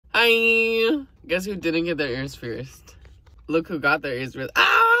Hi! Guess who didn't get their ears pierced? Look who got their ears pierced.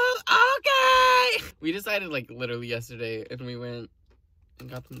 Oh, okay! We decided like literally yesterday and we went and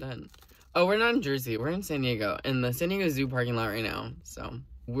got them done. Oh, we're not in Jersey. We're in San Diego. In the San Diego Zoo parking lot right now. So,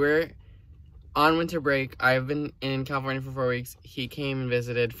 we're on winter break. I've been in California for 4 weeks. He came and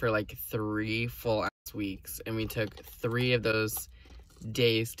visited for like 3 full ass weeks. And we took 3 of those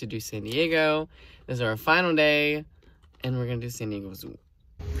days to do San Diego. This is our final day. And we're gonna do San Diego Zoo.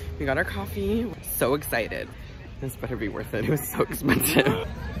 We got our coffee. We're so excited. This better be worth it. It was so expensive.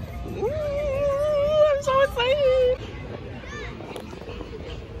 Ooh, I'm so excited.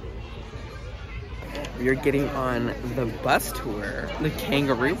 We are getting on the bus tour, the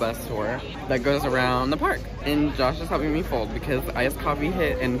kangaroo bus tour that goes around the park. And Josh is helping me fold because iced coffee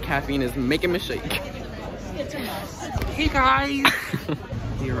hit and caffeine is making me shake. Hey guys!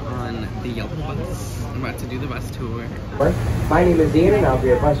 We are on the yellow bus. I'm about to do the bus tour. My name is Ian and I'll be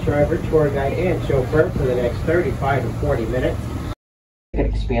your bus driver, tour guide, and chauffeur for the next 35 to 40 minutes. It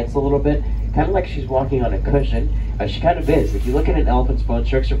expands a little bit, kind of like she's walking on a cushion. She kind of is. If you look at an elephant's bone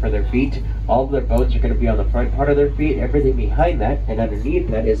structure for their feet, all of their bones are going to be on the front part of their feet. Everything behind that and underneath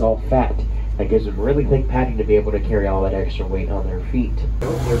that is all fat. That gives them really thick padding to be able to carry all that extra weight on their feet.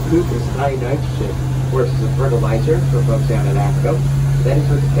 Their poop is high nitrogen, works as a fertilizer for folks down in Africa. That is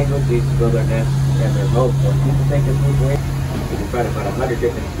what the kangaroos use to build their nests and their homes. When people think of food waste, you can find about 100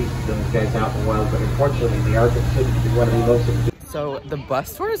 different species of those guys out in the wild, but unfortunately they are considered to be one of the most. So the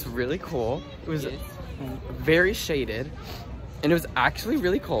bus tour is really cool. It was very shaded and it was actually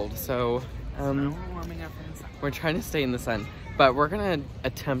really cold. So we're trying to stay in the sun, but we're gonna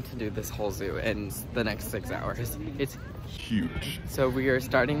attempt to do this whole zoo in the next 6 hours. It's huge. So we are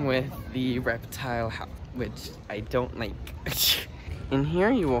starting with the reptile house, which I don't like. In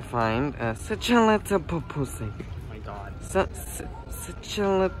here you will find Sheltopusik. Oh my god.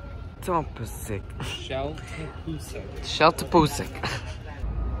 Sheltopusik. Sheltopusik. Sheltopusik.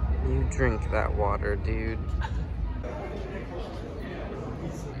 You drink that water, dude.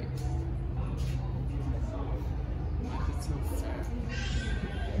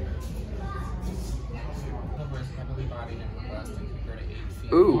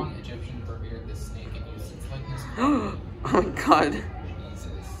 Ooh. Egyptian revered the snake and used its likeness. Oh my god.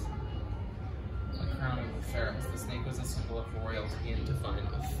 A crown of the pharaohs. The snake was a symbol of royalty and divine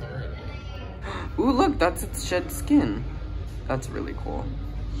authority. Ooh, look, that's its shed skin. That's really cool.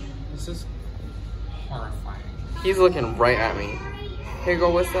 This is horrifying. He's looking right at me. Here you go,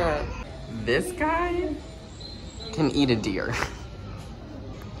 what's that? This guy can eat a deer.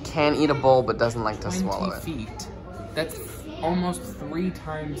 Can eat a bull, but doesn't like to swallow it. 20 feet. That's almost 3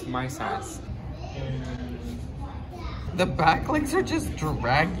 times my size. The back legs are just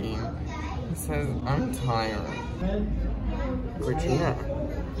dragging. It says, I'm tired. Cortina.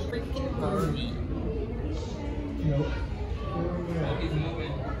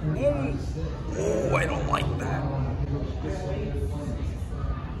 Oh, I don't like that.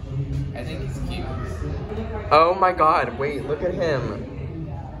 I think he's cute. Oh my god, wait, look at him.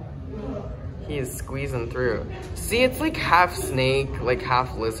 He is squeezing through. See, it's like half snake, like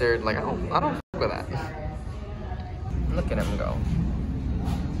half lizard. Like, I don't fuck with that. Look at him go.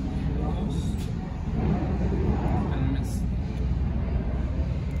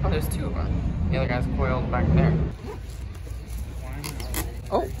 Oh, there's 2 of them. The other guy's coiled back there.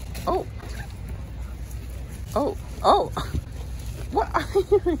 Oh, oh. Oh, oh. What are you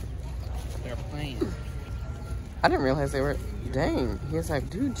doing? They're playing. I didn't realize they were, dang. He was like,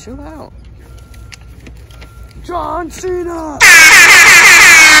 dude, chill out. John Cena!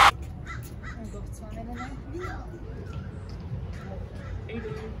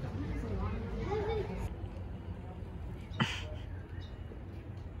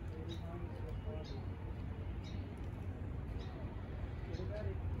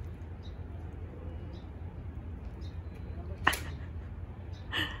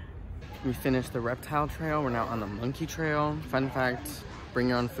 We finished the reptile trail. We're now on the monkey trail. Fun fact, bring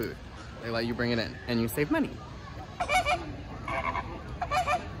your own food. They let you bring it in and you save money.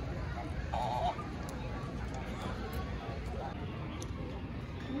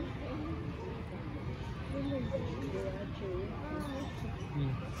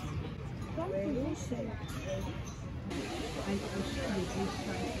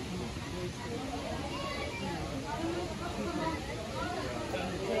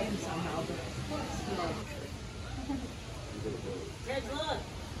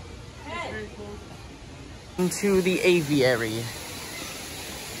 Into the aviary.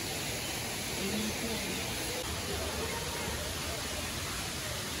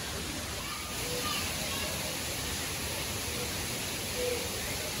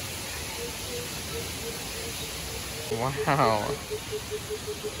 Wow.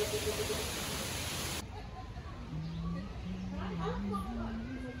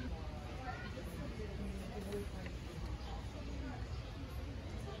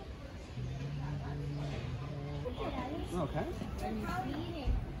 Okay.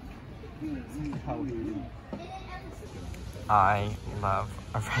 I love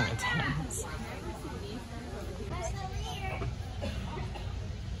orangutans.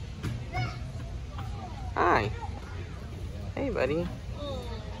 Hi. Hey, buddy.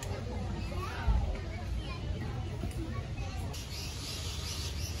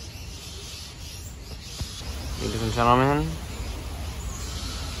 Ladies and gentlemen,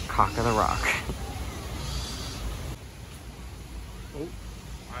 Cock of the Rock. Oh,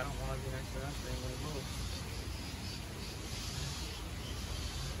 I don't want to be next to that thing anymore.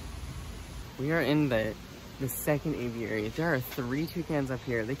 We are in the second aviary. There are 3 toucans up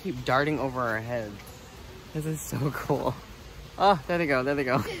here. They keep darting over our heads. This is so cool. Oh, there they go. There they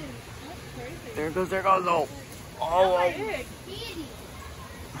go. There it goes. There it goes. Oh. Oh.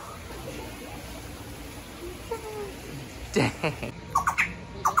 Dang.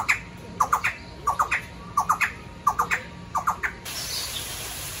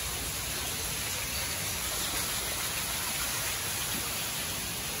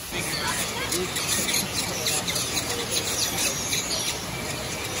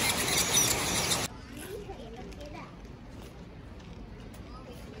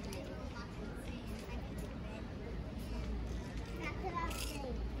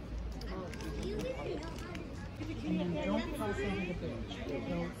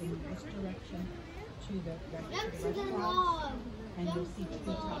 Next to the log. And you'll see to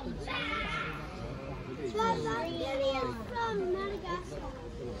the top of the from Madagascar.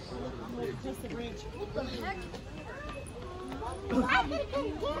 Across the bridge. What the heck?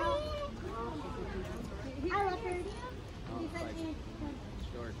 I love her.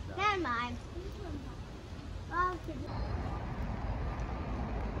 Never mind.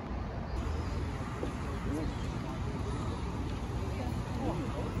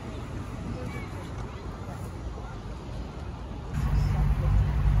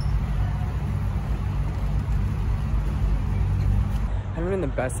 I haven't been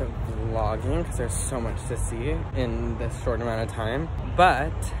the best at vlogging because there's so much to see in this short amount of time,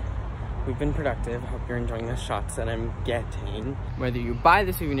 but we've been productive. Hope you're enjoying the shots that I'm getting. Whether you buy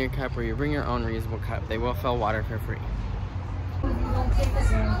the souvenir cup or you bring your own reusable cup, they will fill water for free.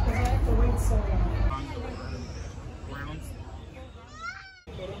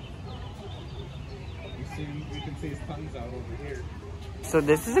 You can see his tongue's out over here. So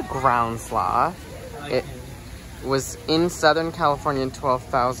this is a ground sloth. It was in Southern California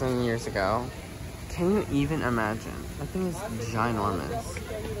 12,000 years ago. Can you even imagine? That thing is ginormous.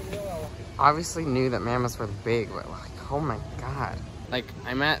 Obviously knew that mammoths were big, but like, oh my god. Like,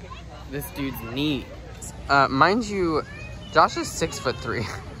 I'm at this dude's knee. Mind you, Josh is 6'3".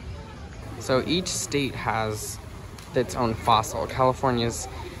 So each state has its own fossil. California's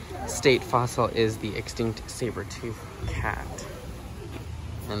state fossil is the extinct saber-toothed cat.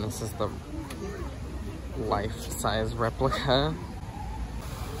 And this is the life-size replica.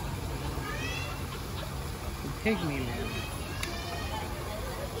 Pygmy man.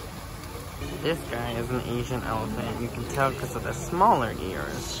 This guy is an Asian elephant. You can tell because of the smaller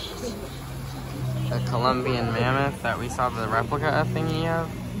ears. The Colombian mammoth that we saw the replica thingy of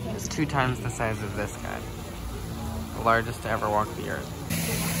is 2 times the size of this guy. The largest to ever walk the earth.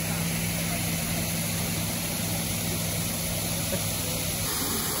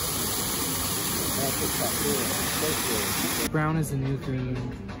 Brown is the new green.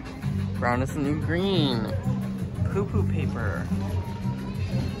 Brown is the new green. Poo-poo paper.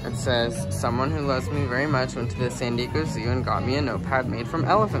 It says, someone who loves me very much went to the San Diego Zoo and got me a notepad made from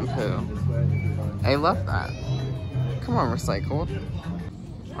elephant poo. I love that. Come on, recycled.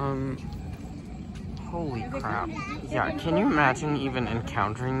 Holy crap. Yeah, can you imagine even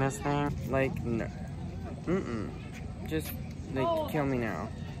encountering this thing? Like, no. Just, like, kill me now.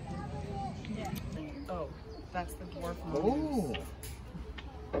 Oh, that's the dwarf Oh!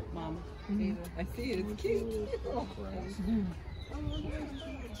 mom. I see it. It's cute. Oh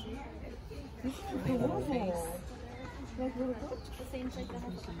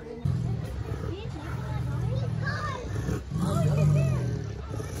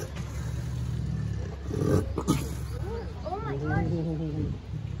my god.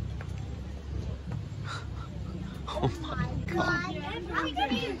 Oh my god. How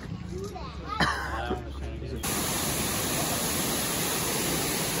can you do that?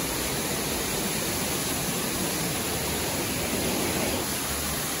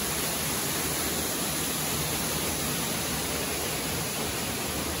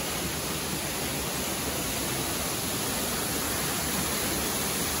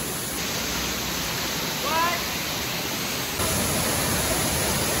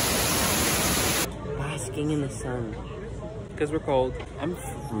 sitting in the sun. Because we're cold. I'm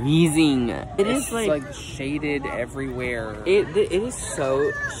freezing. It's like shaded everywhere. It is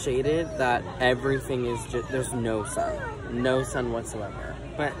so shaded that everything is just, there's no sun. No sun whatsoever.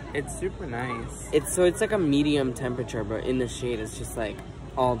 But it's super nice. It's like a medium temperature, but in the shade it's just like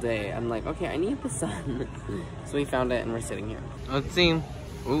all day. I'm like, okay, I need the sun. So we found it and we're sitting here. Let's see.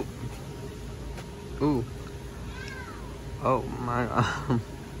 Ooh. Ooh. Oh my god.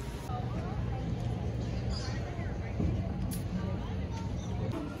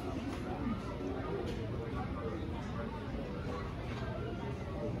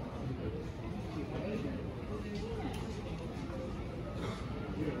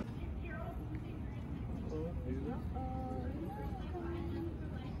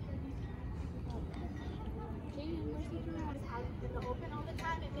 In the open all the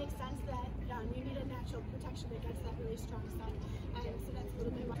time, it makes sense that you need a natural protection against that really strong sun. So that's a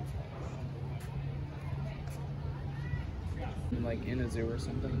little bit Like in a zoo or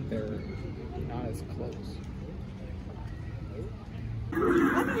something, they're not as close.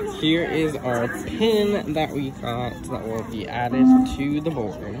 Here is our pin that we got that will be added to the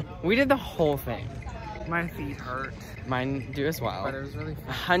board. We did the whole thing. My feet hurt. Mine do as well. But it was really fun.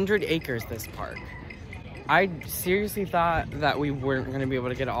 100 acres this park. I seriously thought that we weren't going to be able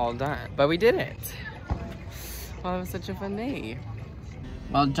to get it all done, but we did it. Well, it was such a fun day.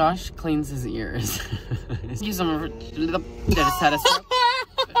 Well, Josh cleans his ears. Thank you so much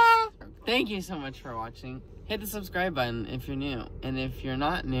Thank you so much for watching. Hit the subscribe button if you're new. And if you're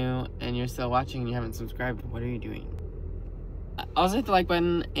not new and you're still watching and you haven't subscribed, what are you doing? Also hit the like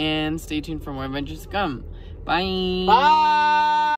button and stay tuned for more adventures to come. Bye! Bye!